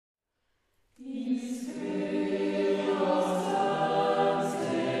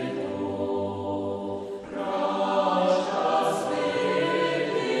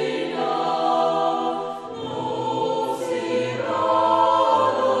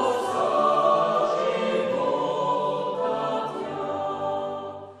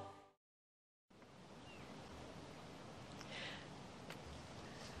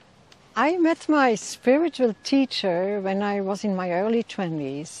I met my spiritual teacher when I was in my early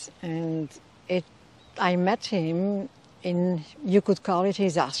 20s, and I met him in, you could call it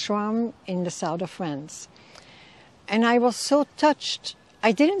his ashram in the south of France. And I was so touched.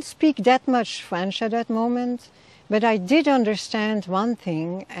 I didn't speak that much French at that moment, but I did understand one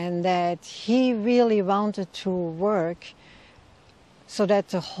thing, and that he really wanted to work so that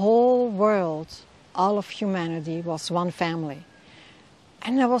the whole world, all of humanity, was one family.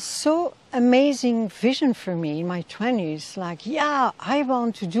 And that was so amazing vision for me in my 20s, like, yeah, I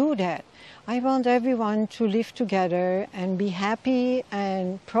want to do that. I want everyone to live together and be happy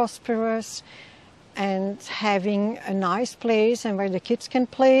and prosperous and having a nice place and where the kids can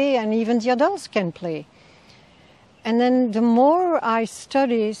play and even the adults can play. And then the more I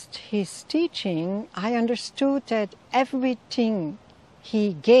studied his teaching, I understood that everything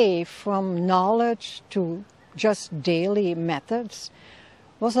he gave, from knowledge to just daily methods,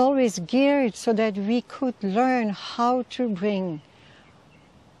 was always geared so that we could learn how to bring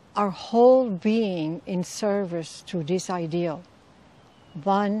our whole being in service to this ideal.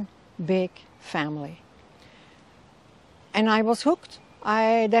 One big family. And I was hooked.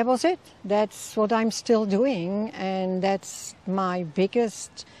 That was it. That's what I'm still doing, and that's my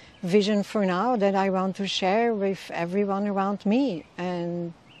biggest vision for now, that I want to share with everyone around me,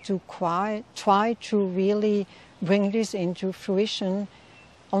 and to try to really bring this into fruition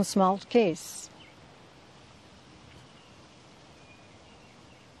on small scale.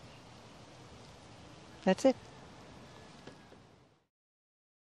 That's it.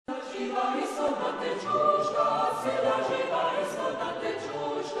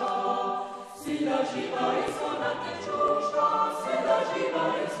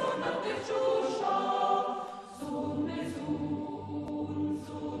 Zume